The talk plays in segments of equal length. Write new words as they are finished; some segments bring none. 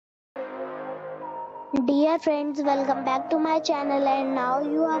Dear friends, welcome back to my channel, and now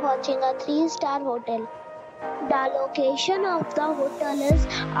you are watching a 3-star hotel. The location of the hotel is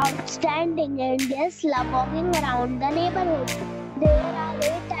outstanding and guests love walking around the neighborhood. There are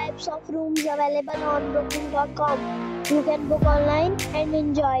 8 types of rooms available on booking.com. You can book online and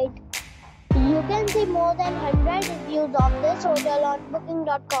enjoy it. You can see more than 100 reviews of this hotel on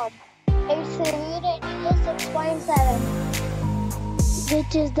booking.com. Its review rating is 6.7,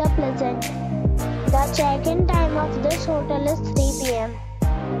 which is the pleasant. The check-in time of this hotel is 3 p.m.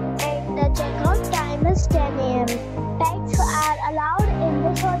 and the check-out time is 10 a.m. Pets are allowed in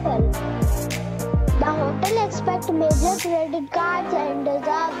this hotel. The hotel accepts major credit cards and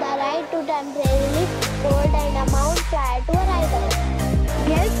reserves the right to temporarily hold an amount prior to arrival.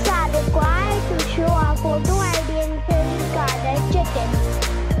 Guests are required to show a photo ID and credit card at check-in.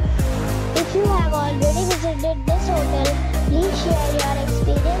 If you have already visited this hotel, please share your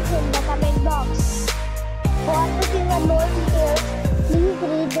experience in the comment box. For booking and more details, please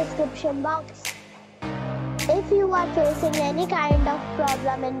read description box. If you are facing any kind of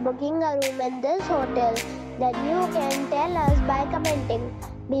problem in booking a room in this hotel, then you can tell us by commenting.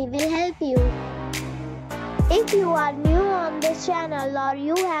 We will help you. If you are new on this channel or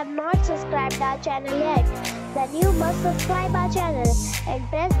you have not subscribed our channel yet, then you must subscribe our channel and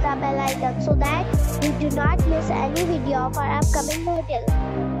press the bell icon so that you do not miss any video of our upcoming hotel.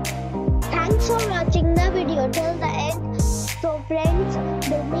 Thanks for watching the video till the end. So friends,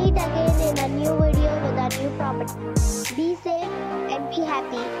 we'll meet again in a new video with a new property. Be safe and be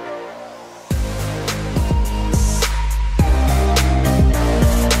happy.